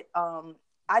 But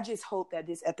I just hope that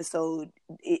this episode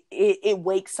it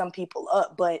wakes some people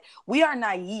up. But we are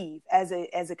naive as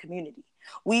a community.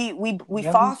 We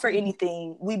fall for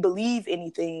anything. We believe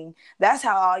anything. That's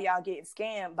how all y'all getting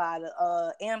scammed by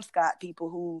the AmScot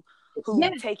people who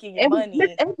taking your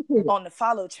money on the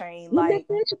follow train. Like,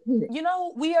 you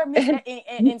know, we are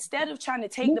instead of trying to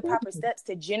take the proper steps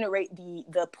to generate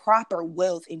the proper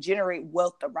wealth and generate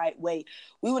wealth the right way,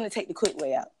 we want to take the quick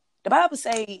way out. The Bible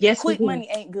say quick money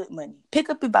ain't good money. Pick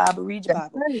up your Bible, read your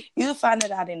Bible. Right. You'll find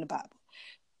it out in the Bible.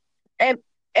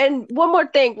 And one more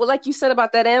thing, well, like you said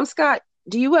about that AmScot,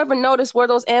 do you ever notice where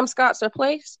those AmScots are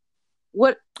placed?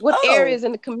 What areas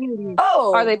in the community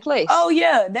are they placed? Oh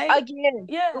yeah,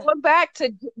 going back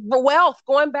to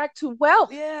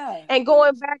wealth, and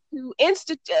going back to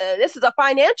this is a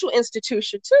financial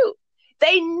institution too.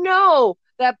 They know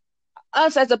that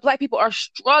us as a Black people are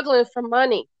struggling for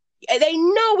money. They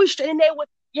know and they would,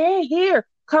 hey, here,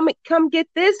 come get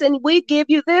this, and we give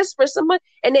you this for some money,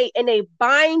 and they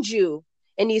bind you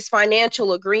in these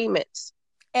financial agreements,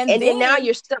 and now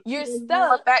you're stuck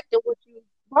back to what you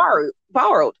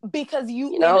borrowed because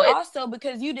you know, and also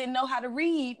because you didn't know how to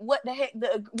read what the heck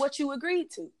what you agreed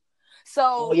to.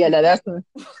 So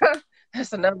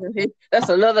that's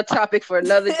another topic for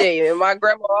another day. And my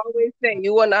grandma always say,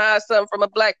 you want to hide something from a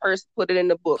Black person, put it in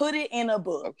the book. Put it in a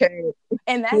book. Okay.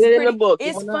 And that's pretty, in the book.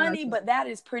 It's funny, but that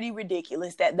is pretty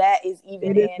ridiculous that is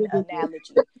even an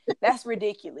analogy. That's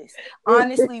ridiculous.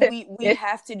 Honestly, we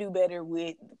have to do better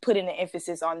with putting the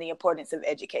emphasis on the importance of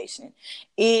education.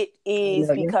 It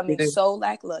is becoming so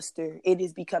lackluster. It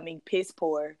is becoming piss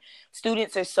poor.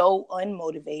 Students are so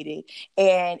unmotivated,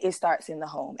 and it starts in the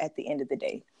home at the end of the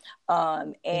day.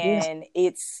 And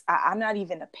I'm not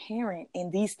even a parent,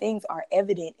 and these things are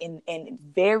evident and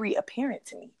very apparent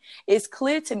to me. It's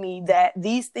clear to me that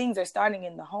these things are starting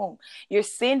in the home. You're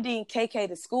sending KK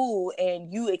to school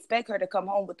and you expect her to come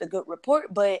home with a good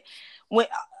report, but when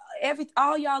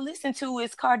all y'all listen to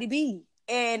is Cardi B.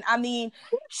 And I mean,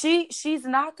 she's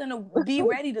not going to be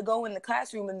ready to go in the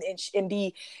classroom and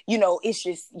be, you know, it's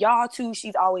just y'all two.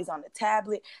 She's always on the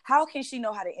tablet. How can she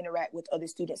know how to interact with other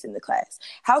students in the class?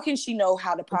 How can she know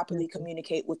how to properly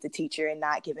communicate with the teacher and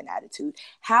not give an attitude?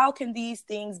 How can these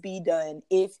things be done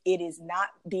if it is not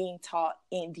being taught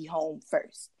in the home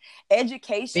first?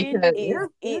 Education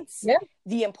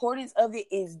the importance of it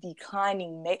is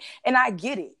declining. And I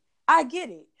get it. I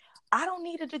don't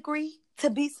need a degree to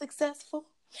be successful.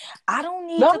 I don't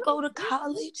need to go to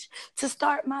college to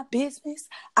start my business.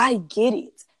 I get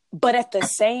it. But at the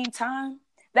same time,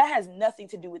 that has nothing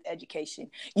to do with education.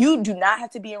 You do not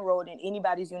have to be enrolled in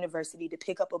anybody's university to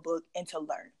pick up a book and to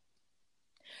learn.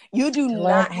 You do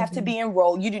not have to be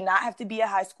enrolled. You do not have to be a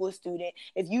high school student.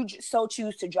 If you so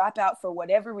choose to drop out for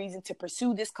whatever reason to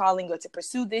pursue this calling or to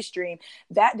pursue this dream,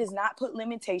 that does not put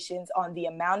limitations on the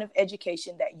amount of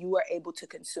education that you are able to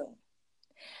consume.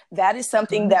 That is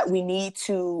something that we need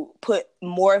to put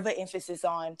more of an emphasis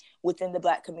on within the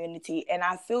Black community. And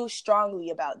I feel strongly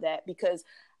about that because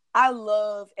I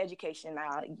love education.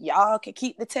 Now, y'all can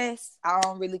keep the test. I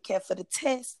don't really care for the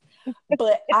test,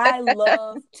 but I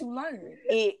love to learn.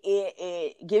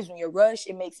 It gives me a rush.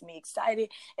 It makes me excited,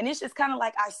 and it's just kind of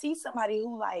like I see somebody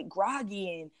who like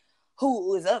groggy and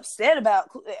who is upset about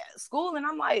school, and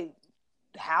I'm like,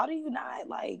 how do you not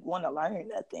like want to learn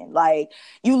nothing? Like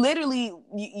you literally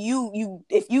you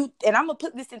if you, and I'm gonna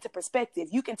put this into perspective,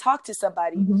 you can talk to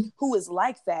somebody who is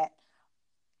like that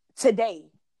today,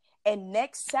 and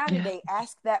next Saturday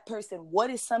ask that person what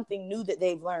is something new that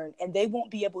they've learned, and they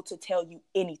won't be able to tell you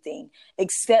anything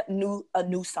except a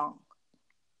new song,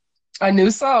 a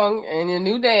new song and a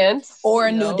new dance, or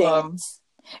a new dance.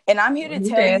 And I'm here to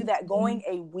tell you that going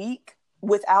a week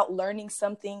without learning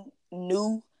something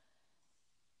new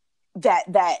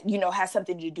that you know has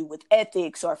something to do with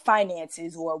ethics or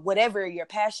finances or whatever your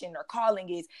passion or calling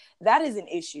is, that is an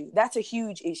issue. That's a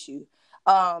huge issue.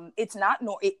 It's not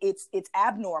it's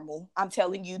abnormal. I'm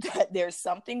telling you that there's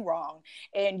something wrong,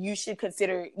 and you should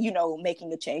consider, you know,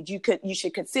 making a change. You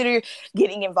should consider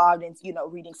getting involved in, you know,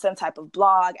 reading some type of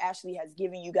blog. Ashley has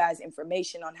given you guys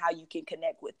information on how you can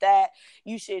connect with that.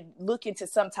 You should look into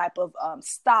some type of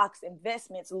stocks,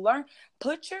 investments.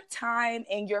 Put your time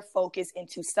and your focus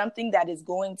into something that is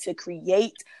going to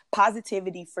create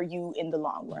positivity for you in the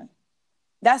long run.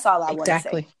 That's all I want to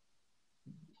say.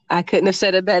 I couldn't have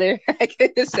said it better. I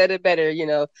couldn't have said it better. You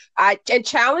know, and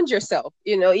challenge yourself.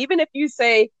 You know, even if you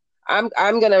say, I'm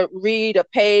gonna read a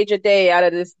page a day out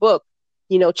of this book.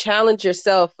 You know, challenge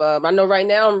yourself. I know right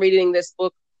now I'm reading this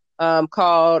book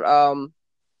called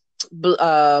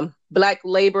Black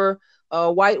Labor,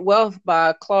 White Wealth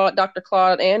by Dr.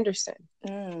 Claude Anderson.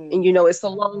 And, you know, it's a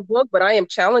long book, but I am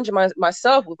challenging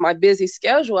myself with my busy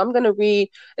schedule. I'm going to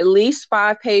read at least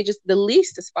 5 pages. The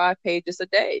least is 5 pages a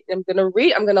day. I'm going to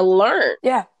read. I'm going to learn.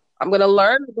 Yeah. I'm going to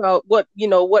learn about what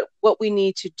we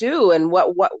need to do, and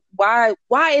why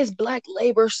is Black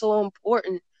labor so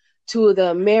important to the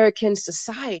American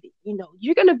society. You know,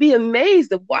 you're going to be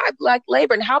amazed at why Black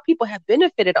labor and how people have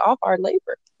benefited off our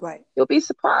labor. Right. You'll be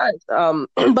surprised.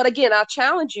 But again, I'll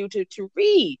challenge you to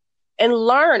read and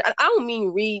learn. I don't mean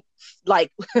read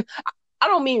like I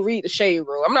don't mean read the Shade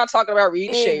Room. I'm not talking about read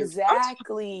the Shade Room.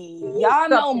 Exactly. Y'all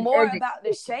know more about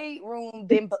the Shade Room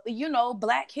than, you know,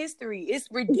 Black history. It's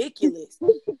ridiculous.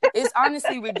 It's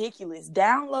honestly ridiculous.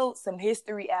 Download some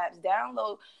history apps.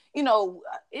 You know,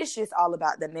 it's just all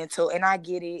about the mental. And I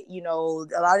get it. You know,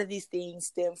 a lot of these things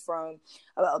stem from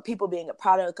people being a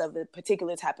product of a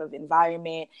particular type of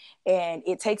environment. And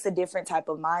it takes a different type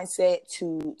of mindset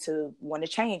to want to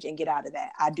change and get out of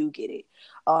that. I do get it.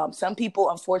 Some people,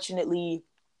 unfortunately,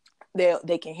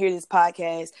 they can hear this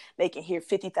podcast, they can hear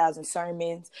 50,000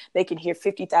 sermons, they can hear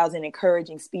 50,000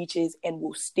 encouraging speeches, and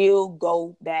will still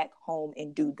go back home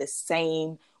and do the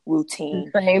same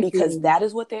routine because that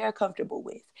is what they are comfortable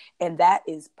with, and that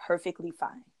is perfectly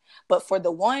fine. But for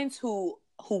the ones who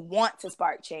want to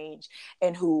spark change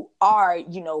and who are,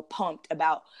 you know, pumped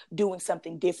about doing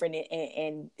something different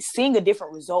and seeing a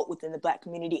different result within the Black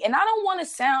community, and I don't want to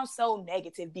sound so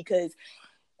negative because,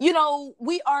 you know,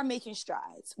 we are making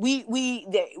strides. We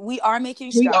are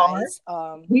making strides.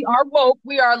 We are woke.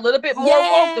 We are a little bit more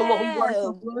woke than what we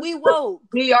were. We woke.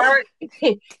 We are,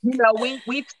 you know, we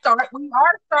are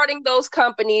starting those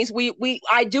companies.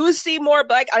 I do see more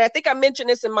Black. I think I mentioned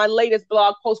this in my latest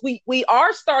blog post. We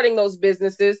are starting those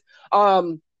businesses.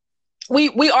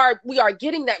 We are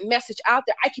getting that message out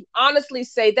there. I can honestly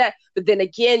say that. But then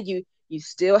again, you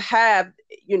still have,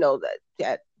 you know,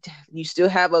 that you still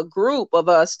have a group of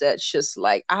us that's just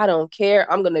like, I don't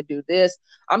care. I'm going to do this.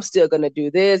 I'm still going to do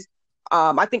this.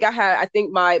 I think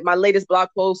my latest blog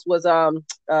post was,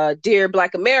 Dear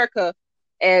Black America.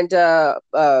 And,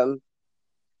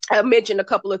 I mentioned a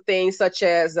couple of things such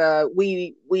as,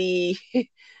 we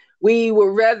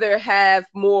would rather have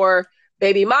more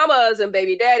baby mamas and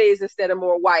baby daddies instead of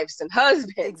more wives and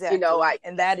husbands. Exactly. You know,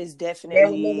 and that is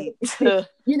definitely,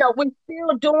 you know, we're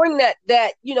still doing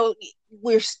that, you know,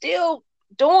 we're still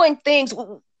doing things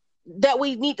that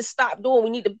we need to stop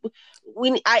doing.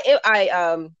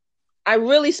 I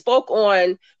really spoke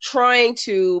on trying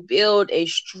to build a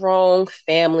strong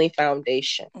family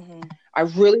foundation. Mm-hmm. I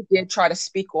really did try to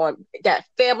speak on that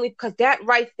family, because that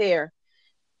right there,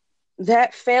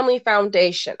 that family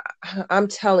foundation, I'm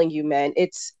telling you, man,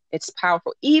 it's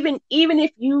powerful. Even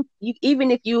if you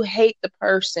hate the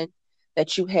person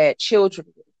that you had children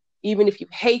with, even if you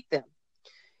hate them,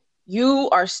 you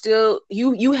are still,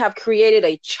 you have created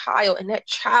a child, and that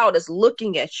child is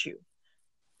looking at you.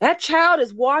 That child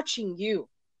is watching you.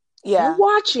 Yeah. They're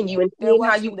watching you and seeing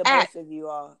how you act.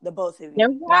 The both of you. They're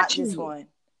watching not just one.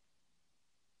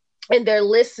 And they're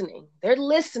listening.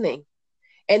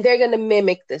 And they're going to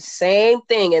mimic the same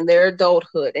thing in their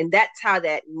adulthood. And that's how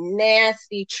that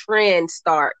nasty trend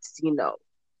starts,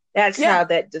 That's Yeah. how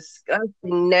that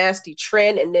disgusting, nasty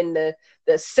trend, and then the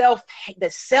self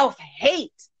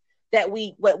hate that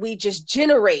we just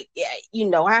generate. Yeah,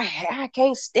 I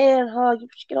can't stand her. You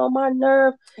get on my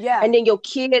nerve. Yeah. And then your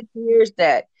kid hears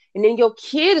that, and then your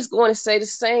kid is going to say the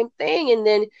same thing. And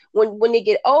then when they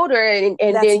get older, and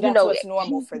then That's what's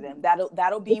normal for them.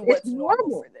 That'll be it's what's normal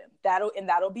normal, for them.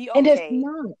 That'll be and it's okay.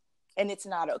 not. And it's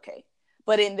not okay.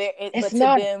 But It's but to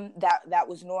not. them, that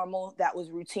was normal. That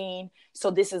was routine. So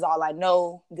this is all I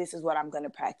know. This is what I'm going to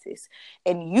practice.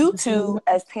 And you two,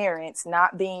 as parents,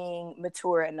 not being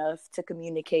mature enough to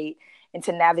communicate and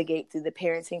to navigate through the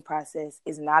parenting process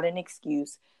is not an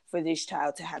excuse for this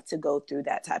child to have to go through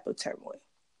that type of turmoil.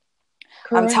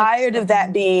 Correct. I'm tired of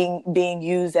that being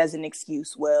used as an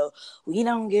excuse. Well, we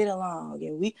don't get along,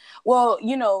 and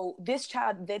this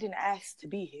child, they didn't ask to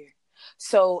be here.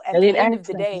 So at the end of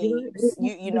the day,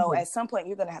 at some point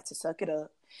you're going to have to suck it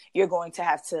up. You're going to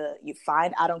have to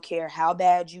I don't care how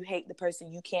bad you hate the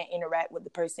person, you can't interact with the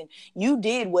person. You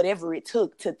did whatever it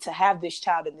took to have this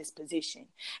child in this position.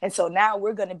 And so now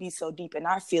we're going to be so deep in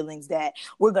our feelings that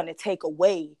we're going to take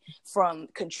away from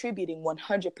contributing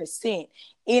 100%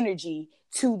 energy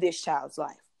to this child's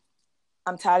life.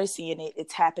 I'm tired of seeing it.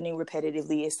 It's happening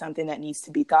repetitively. It's something that needs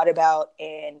to be thought about,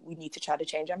 and we need to try to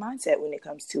change our mindset when it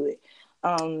comes to it.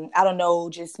 I don't know,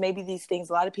 just maybe these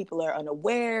things, a lot of people are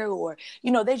unaware, or,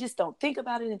 they just don't think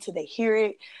about it until they hear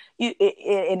it,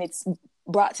 and it's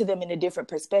brought to them in a different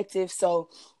perspective. So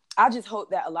I just hope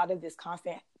that a lot of this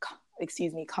content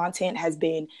has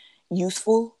been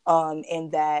useful,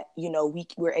 and that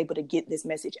we're able to get this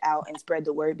message out and spread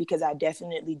the word, because I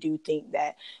definitely do think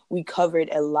that we covered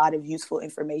a lot of useful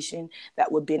information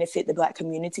that would benefit the Black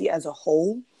community as a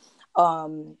whole.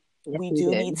 We do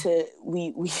need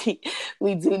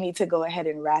to go ahead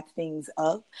and wrap things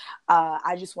up.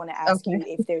 I just want to ask you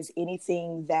if there's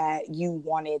anything that you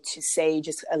wanted to say,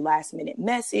 just a last minute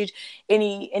message,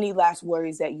 any last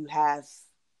words that you have.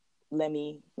 Let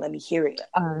me hear it.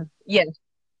 Yes.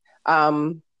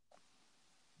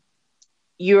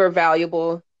 You are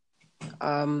valuable.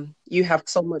 You have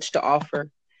so much to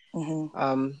offer.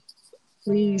 Mm-hmm.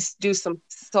 Please do some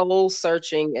soul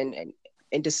searching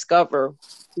and discover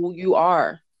who you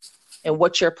are and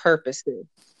what your purpose is.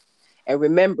 And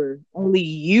remember, only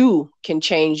you can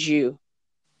change you.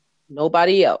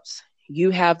 Nobody else.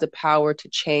 You have the power to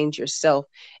change yourself.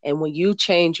 And when you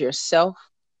change yourself,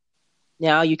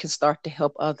 now you can start to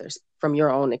help others from your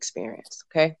own experience.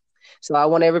 Okay. So I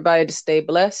want everybody to stay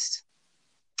blessed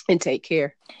and take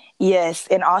care. Yes.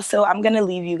 And also, I'm going to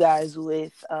leave you guys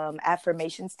with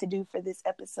affirmations to do for this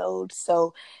episode.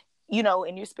 So,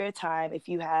 in your spare time, if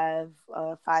you have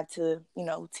 5 to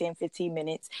 10, 15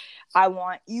 minutes, I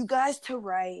want you guys to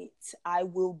write I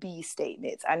will be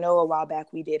statements. I know a while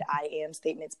back we did I am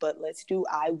statements, but let's do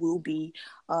I will be.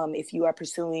 If you are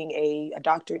pursuing a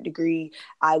doctorate degree,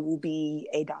 I will be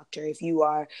a doctor. If you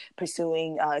are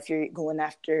pursuing, if you're going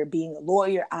after being a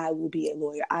lawyer, I will be a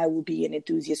lawyer. I will be an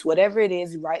enthusiast. Whatever it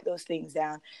is, write those things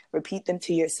down, repeat them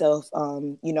to yourself,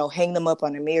 hang them up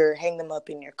on a mirror, hang them up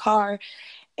in your car.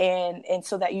 And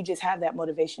so that you just have that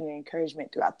motivation and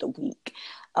encouragement throughout the week.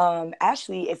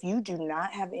 Ashley, if you do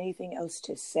not have anything else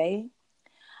to say,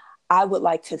 I would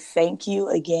like to thank you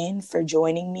again for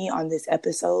joining me on this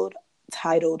episode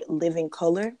titled Living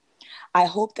Color. I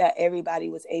hope that everybody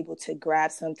was able to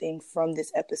grab something from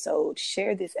this episode.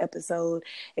 Share this episode.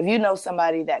 If you know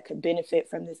somebody that could benefit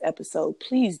from this episode,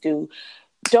 please do.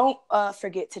 Don't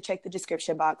forget to check the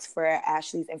description box for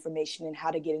Ashley's information and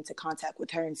how to get into contact with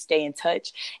her and stay in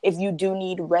touch. If you do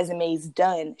need resumes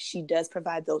done, she does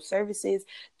provide those services.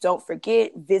 Don't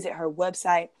forget, visit her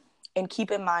website, and keep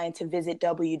in mind to visit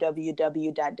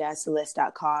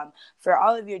www.dazzceleste.com for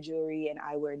all of your jewelry and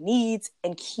eyewear needs,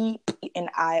 and keep an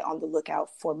eye on the lookout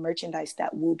for merchandise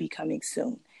that will be coming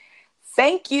soon.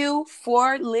 Thank you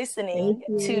for listening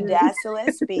to Daz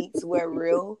Celeste Speaks, where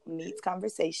real meets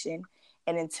conversation.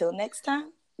 And until next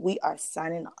time, we are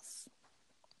signing off.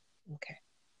 Okay.